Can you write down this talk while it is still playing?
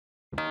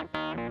Programmable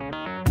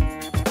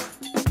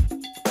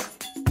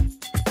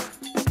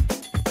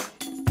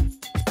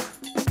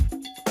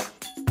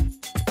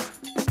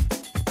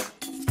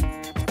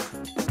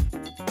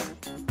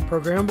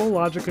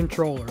logic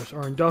controllers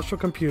are industrial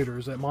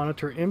computers that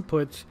monitor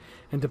inputs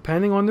and,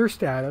 depending on their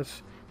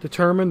status,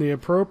 determine the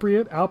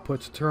appropriate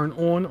outputs to turn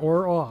on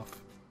or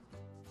off.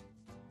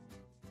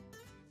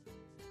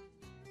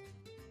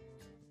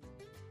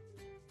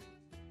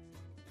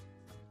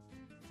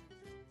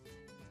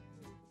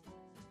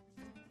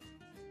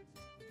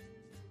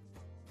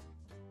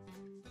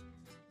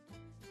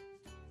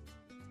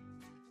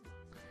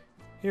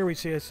 Here we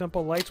see a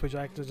simple light switch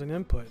act as an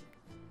input.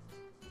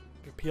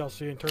 The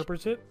PLC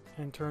interprets it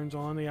and turns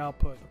on the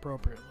output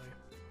appropriately.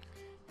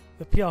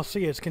 The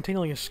PLC is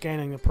continually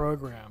scanning the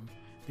program.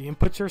 The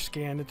inputs are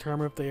scanned to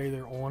determine if they are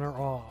either on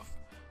or off.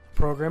 The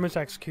program is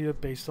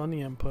executed based on the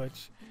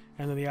inputs,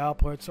 and then the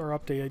outputs are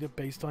updated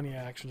based on the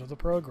actions of the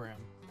program.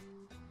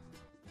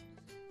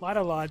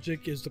 Ladder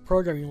logic is the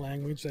programming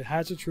language that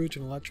has its roots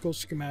in electrical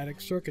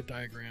schematic circuit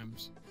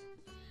diagrams.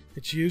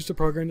 It's used to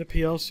program the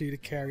PLC to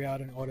carry out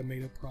an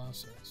automated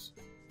process.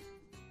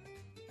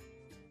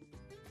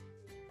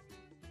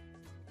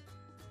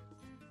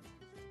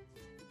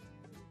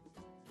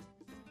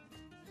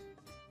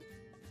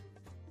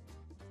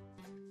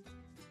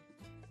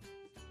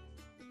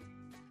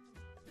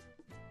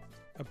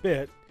 A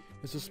bit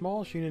is the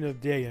smallest unit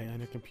of data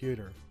in a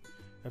computer.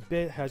 A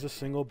bit has a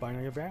single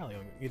binary value,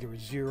 either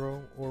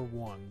 0 or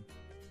 1.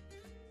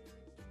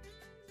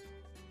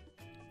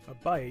 A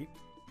byte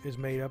is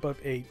made up of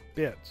 8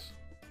 bits.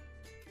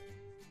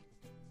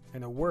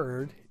 And a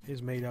word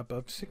is made up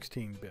of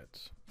 16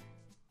 bits.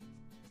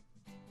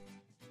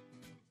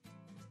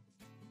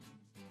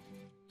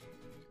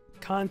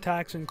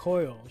 Contacts and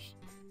coils.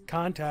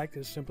 Contact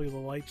is simply the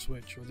light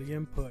switch or the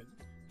input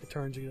that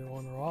turns either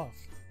on or off.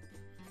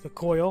 The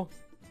coil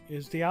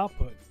is the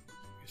output.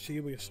 You see,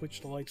 we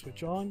switch the light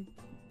switch on,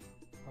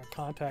 our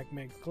contact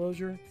makes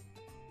closure,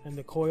 and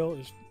the coil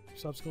is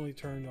subsequently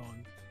turned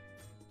on.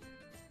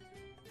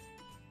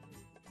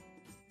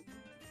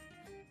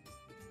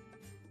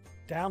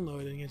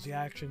 Downloading is the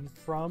action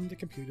from the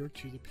computer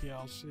to the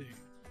PLC.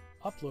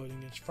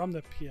 Uploading is from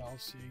the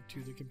PLC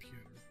to the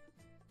computer.